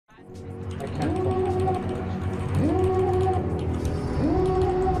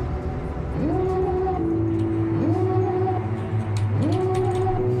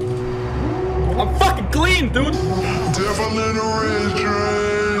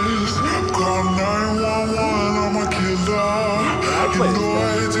gotta play this.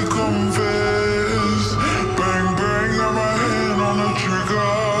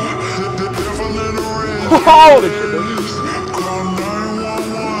 Holy shit, dude.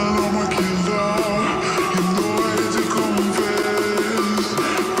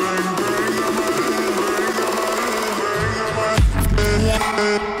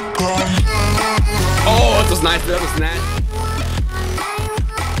 Oh, that was nice, that was nice.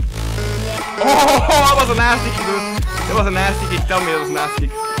 Oh, that was a nasty kick, dude. That was a nasty kick, tell me it was a nasty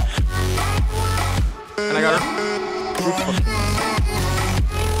kick. And I got her.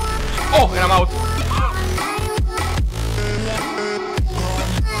 Oh, and I'm out.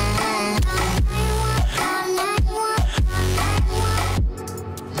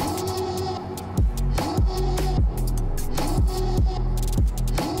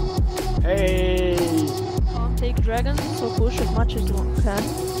 Hey! Can't take dragons, so push as much as you can.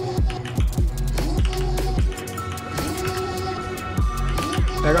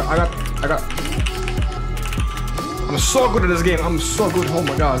 I got. I'm so good at this game. I'm so good. Oh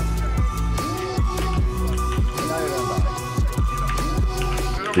my god.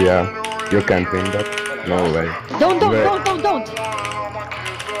 Yeah, you can't win that. No way. Don't.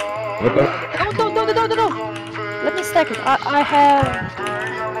 What the? Don't. Let me stack it. I have.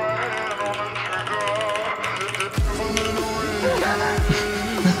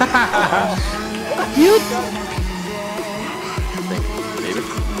 Dude! Maybe.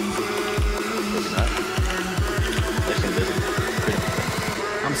 Not.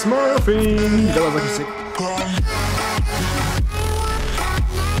 I'm smurfing! That was like sick.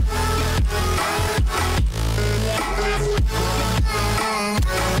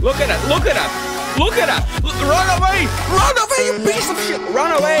 Look at that! Look at that! Look at that! Run away! Run away, you piece of shit!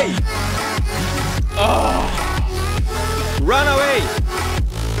 Run away! Oh! Run away!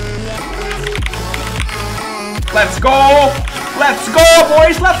 Let's go! Let's go,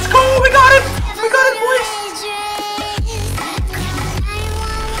 boys! Let's go! We got it! We got it, boys!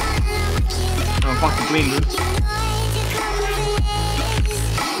 I'm fucking clean, dude.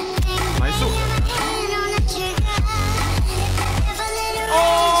 Nice suit.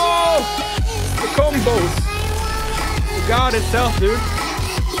 Oh! The combos! You got itself, dude.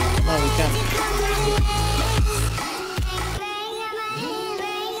 No, we can't.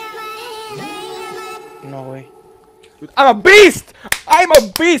 No way. Dude, I'm a beast! I'm a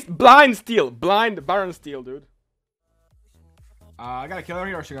beast! Blind steal! Blind Baron steal, dude. I gotta kill her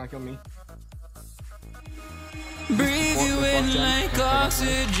here or she gonna kill me? Breathe you in like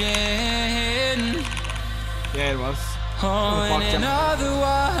oxygen. Yeah, it was. Oh, in an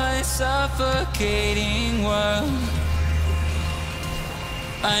otherwise suffocating world,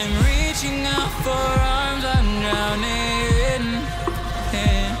 I'm reaching out for arms, I'm drowning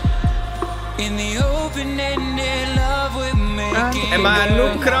in the open-ended love we're making. Am I a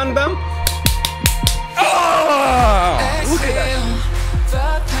noob random? Oh! Look at that!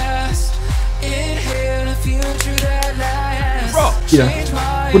 The past, inhale a future that lasts. Bro! Yeah.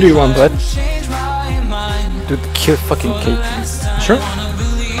 Who do you want, bud? Change my mind. Dude, kill fucking Kate. Sure?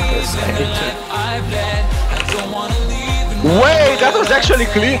 Yes, I hate it. Wait, that was actually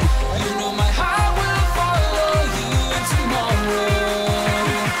clean!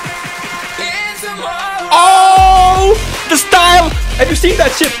 Oh! The style! Have you seen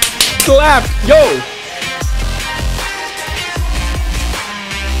that shit? Slap! Yo!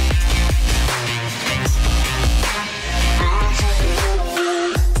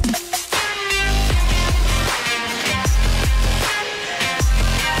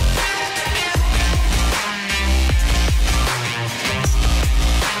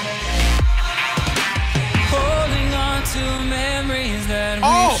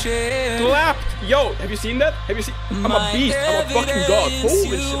 Clapped! Yo, have you seen that? Have you seen? I'm a beast. I'm a fucking god.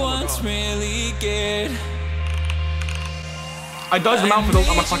 Holy shit! Oh my god. I dodged the mount,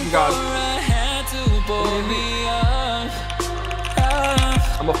 I'm a fucking god.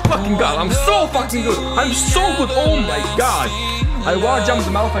 I'm a fucking god. I'm so fucking good. I'm so good. Oh my god. I war jumped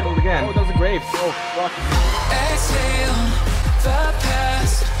the mouth cycle again. Oh, that was a grave. Oh fuck. Exhale the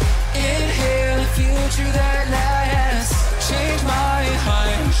past, inhale the future that lasts. Change my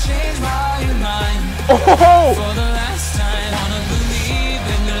heart, change my mind. Oh! For the last time, wanna believe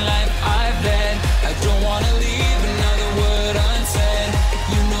in the life I've led. I don't wanna leave another word unsaid.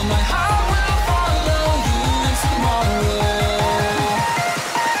 You know my heart will follow you in tomorrow.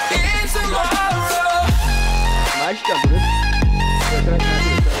 In tomorrow. Nice job, dude.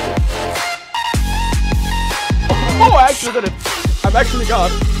 Oh, I actually did it. I'm actually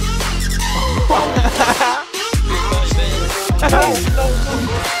god.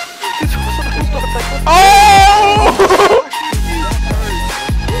 Oh!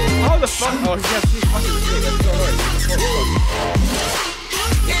 Oh, yes, he's fucking sick. That's so annoying.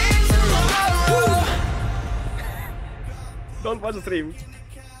 Don't watch the stream.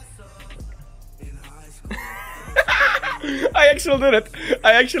 I actually did it.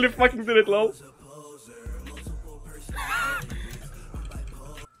 I actually fucking did it, lol.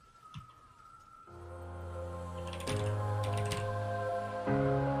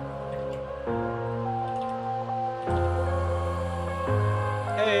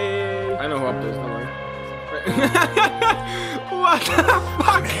 Hey. I know who up there is, don't worry. What the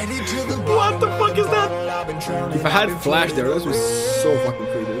fuck? What the fuck is that? If I had flash there, that was so fucking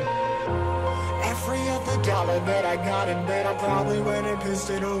crazy. Every other dollar that I got in bed, I probably went and pissed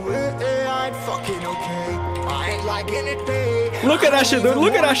it away. I ain't fucking okay. I ain't liking it, babe. Look at that shit, dude.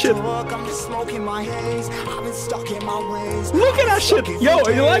 Look at that shit. I'm just smoking my haze. I've been stuck in my ways. Look at that shit. Yo,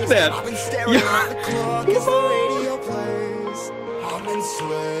 you like that? I've been staring at the clock as the radio plays. I'm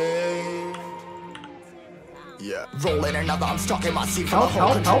enslaved. Yeah, rolling another, I'm stuck in my seat for the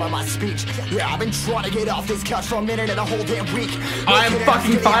whole control of my speech. Yeah, I've been trying to get off this couch for a minute and a whole damn week. I'm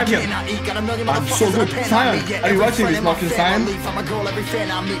fucking fine here. I'm so good. Sion, are you watching this fucking Sion? I'm a girl every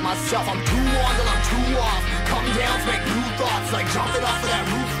fan I meet myself. I'm too on till I'm too off. Come down to make new thoughts, like jumping off of that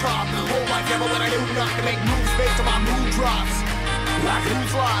rooftop. Whole life never when I knew not to make moves based on my mood drops. Like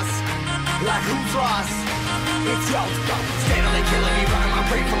who's lost? Like who's lost? It's yo, steadily killing me, running my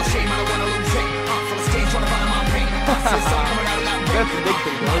brain full of shame. I don't wanna lose it. Full of stage, trying to find my pain.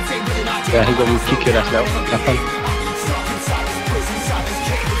 Yeah, he gonna kick your ass now. Have fun.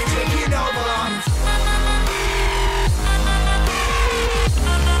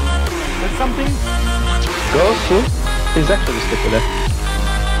 That's something. Go soon. He's actually sticking there.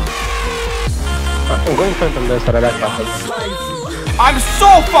 I'm going front on this, but I like that. I'm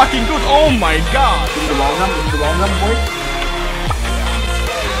so fucking good. Oh my god. In the wall number, boy.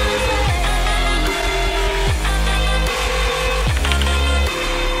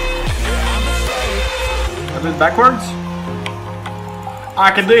 A bit backwards.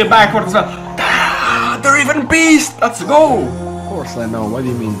 I can do it backwards as well. Ah, the Riven Beast. Let's go. Of course I know. What do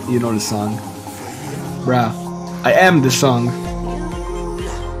you mean? You know the song, bruh. I am the song.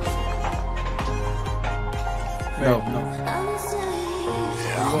 No.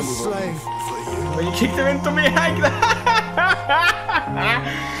 When you kicked him into me like that.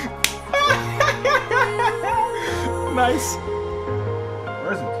 Nice.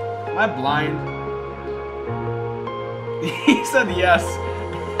 Where is it? Am I blind? He said yes.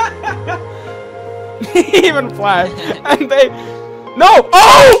 He even flashed. And they... No!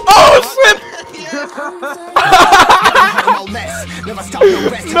 Oh! Slip!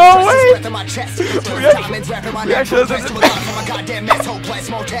 No way! Reaction.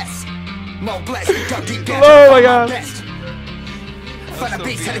 Oh my god. Find a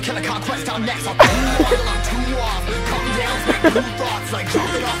beast and a killer conquest on next. I'm too off. Come down, make new thoughts like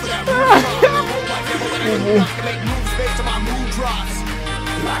jumping off of that roof. Make moves based on my mood drops.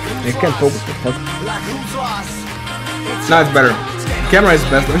 You can't focus the fuck. Now it's better. Camera is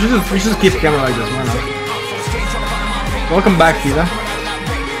best. We should just keep the camera like this. Why not? Welcome back, Tita.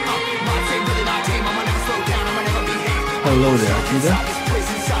 Hello there, Tita.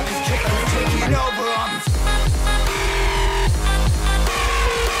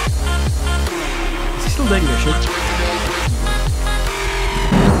 Still taking this shit.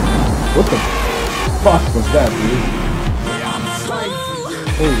 What the fuck was that, dude?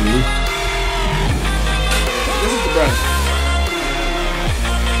 Holy. This is the brush.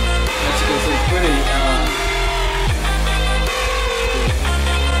 As you can see, it's pretty.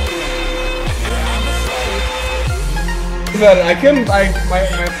 I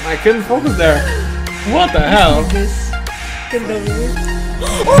couldn't focus there. What the hell?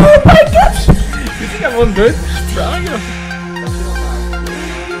 Oh my gosh! You think I won't do it? Bro,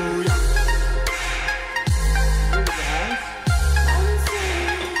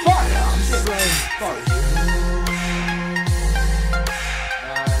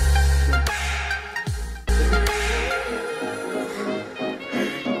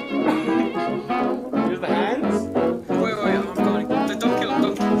 Here's the hands. Wait, I'm coming. Don't kill him.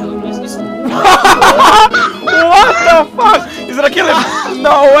 What the fuck? He's gonna kill him.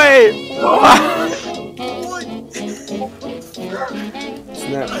 No way.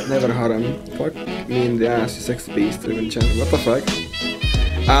 Never heard him. Fuck me in the ass, you sex beast, Riven Chan. What the fuck?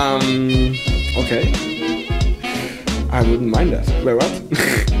 Okay. I wouldn't mind that. Wait, what?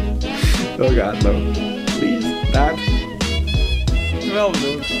 Oh god, no. Please, that. Well,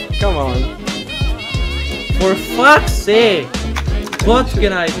 dude. Come on. For fuck's sake! What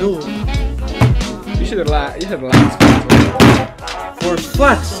can I do? You should relax. For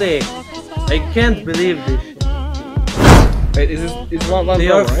fuck's sake! I can't believe this shit. Wait, is one They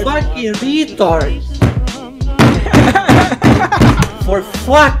bro, are right? fucking retards. For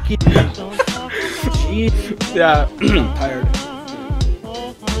fucking. Jeez. Yeah, tired.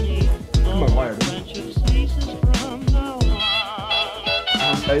 I'm wired.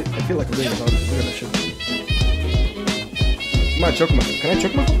 I feel like I'm doing about it. Look at that shit. I might choke myself. Can I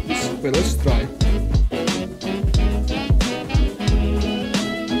choke myself? Wait, let's try.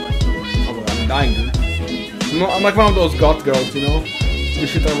 Oh, I'm dying, dude. No, I'm like one of those goth girls, you know? The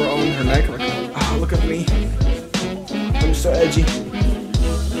shit over on her neck, like, ah, look at me. I'm so edgy.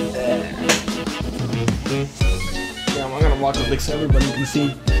 Yeah, I'm gonna walk with like so everybody can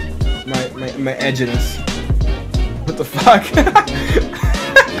see my edginess. What the fuck?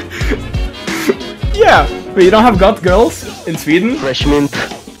 Yeah, but you don't have goth girls in Sweden? Fresh mint.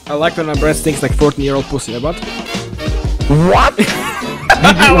 I like when my breath stinks like 14-year-old pussy, but... What?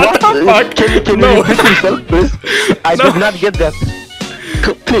 What the fuck? Can you repeat yourself, please? I did not get that.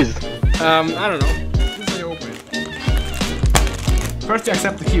 Please. I don't know. This is how you open it. First you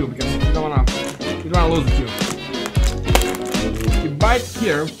accept the cue because you don't wanna lose the cue. You bite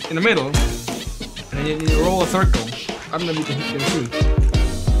here in the middle, and then you roll a circle. I don't know if you can see.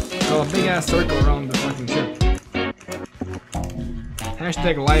 So a big ass circle around the fucking ship.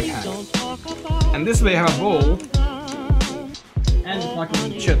 Hashtag life hack. And this way you have a bowl and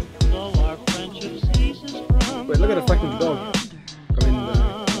fucking shit. Wait, look at the fucking dog. I mean,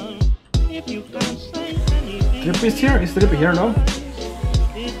 Drippy's here? Is Drippy here now?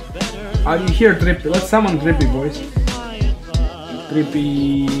 Are you here, Drippy? Let's summon Drippy, boys.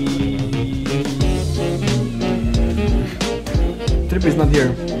 Drippy. Drippy's not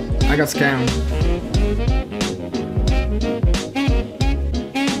here. I got scammed.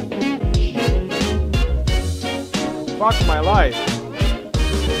 Fuck my life.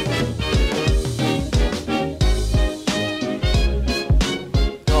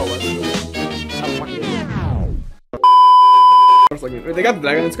 They got the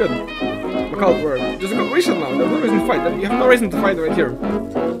dragon, it's good. Occult word. There's a good reason now. There's no reason to fight. You have no reason to fight right here.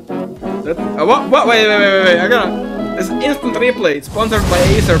 What? Wait. I gotta. This instant replay sponsored by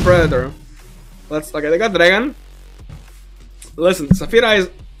Acer Predator. Okay, they got dragon. Listen, Saphira is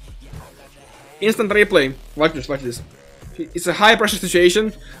instant replay. Watch this. It's a high pressure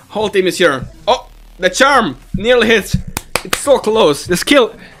situation. Whole team is here. Oh, the charm nearly hits. It's so close. The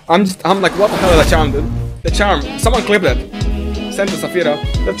skill. I'm like, what the hell is that charm, dude? The charm. Someone clip that. Send to Saphira.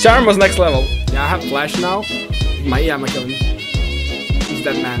 The charm was next level. Yeah, I have flash now. I'm killing him. He's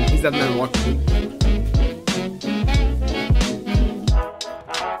that man. He's that man walking.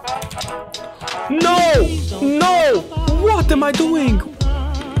 No! What am I doing?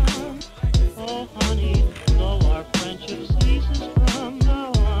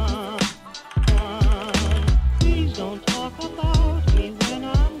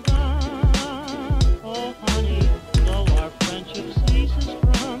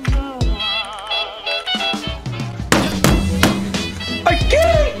 I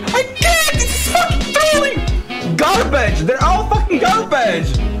can't! It's fucking trolling! Garbage! They're all fucking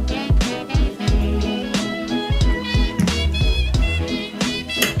garbage!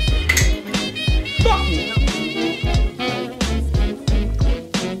 Fuck me!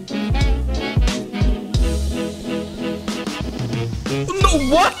 No,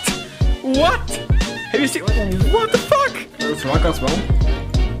 what? What? Have you seen? What the fuck? There's rock as well.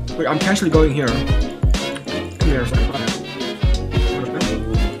 Wait, I'm casually going here. Come here, sorry.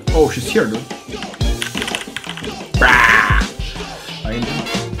 Oh, she's here, dude.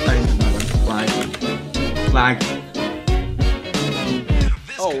 Lag.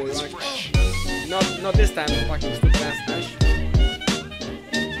 Oh, like, not this time, fucking stupid ass Ash.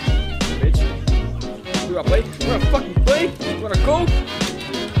 Bitch. You wanna play? You wanna fucking play? You wanna go?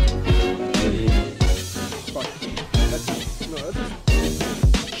 Fuck. That's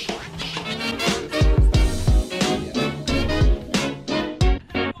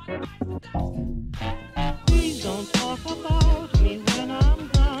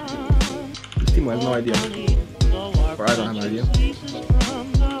Timo has no idea. Or I don't have an idea.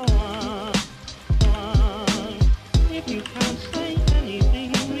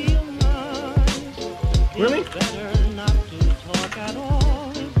 Really?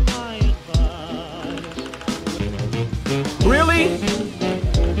 Really?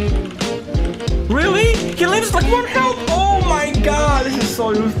 Really? He lives like 1 health? Oh my god, this is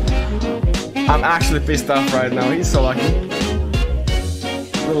so useful. I'm actually pissed off right now. He's so lucky.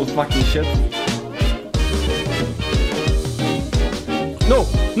 Little fucking shit. No!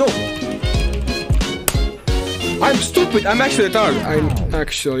 I'm stupid! I'm actually retarded. I'm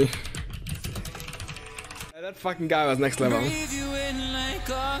actually fucking guy was next level. I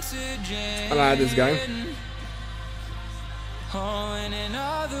like this guy. In an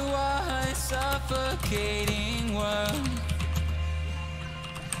otherwise suffocating world,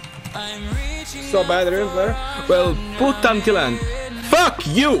 I'm reaching So bad, there. Well, put until end. Fuck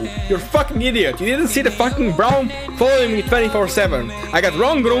you! You're a fucking idiot. You didn't see the fucking brown following me 24/7. I got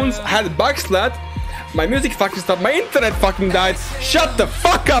wrong runes, I had bug slat, my music fucking stopped, my internet fucking died. Shut the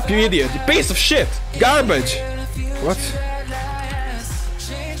fuck up, you idiot! You piece of shit! Garbage! What?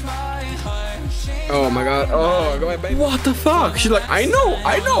 Oh my god, oh, go ahead, baby. What the fuck? She's like, I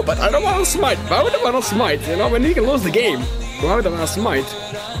know, but I don't want to smite. Why would I want to smite? You know, when you can lose the game. Why would I want to smite?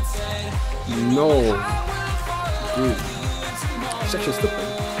 No. Dude. It's actually stupid.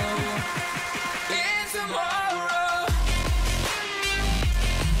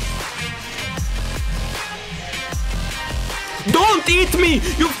 Don't eat me!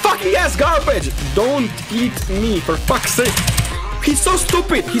 You fucking ass garbage! Don't eat me, for fuck's sake! He's so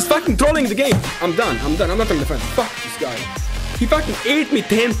stupid! He's fucking trolling the game! I'm done, I'm not gonna defend. Fuck this guy. He fucking ate me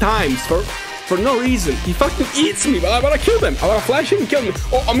 10 times for no reason. He fucking eats me, but I wanna kill them. I wanna flash him and kill him.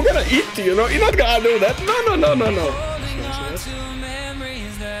 Oh, I'm gonna eat you, you know? You're not gonna do that. No.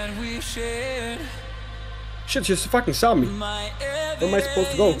 Shit, she just fucking saw me. Where am I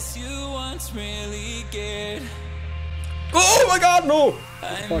supposed to go? Oh my god, no!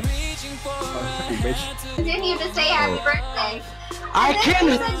 Fuck. Fucking bitch. Continue to say happy birthday. I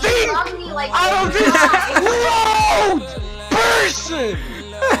can't think! I'm this loud person!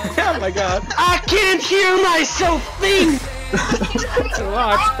 Oh my god. I can't hear myself think!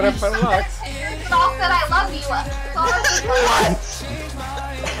 Relax, Trevor, relax. It's all said I love you. It's all What?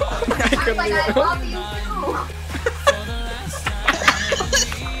 I like I love you too.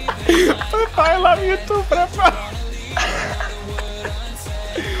 I love you too, Trevor.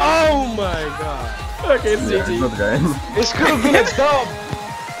 Oh my god. Okay, it's GG. This could have been a dub!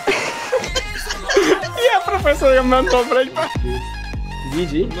 Yeah, Professor, your mental break.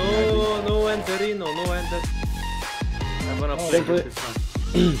 GG. No enterino, no enter. I'm gonna play with this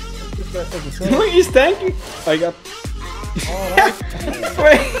one. Look, he's tanking. I got.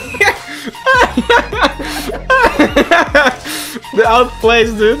 The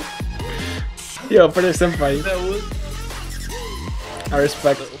outplays, dude. Yo, pretty senpai. I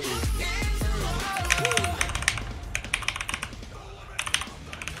respect.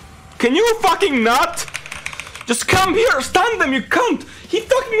 Can you fucking not? Just come here, stun them, you cunt! He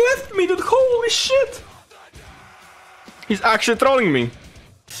fucking left me, dude, holy shit! He's actually trolling me.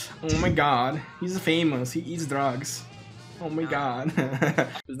 Oh my god, he's famous, he eats drugs. Oh my god.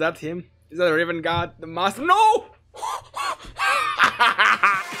 Is that him? Is that RIVEN God, the master? No!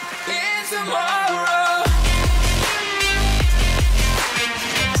 It's tomorrow.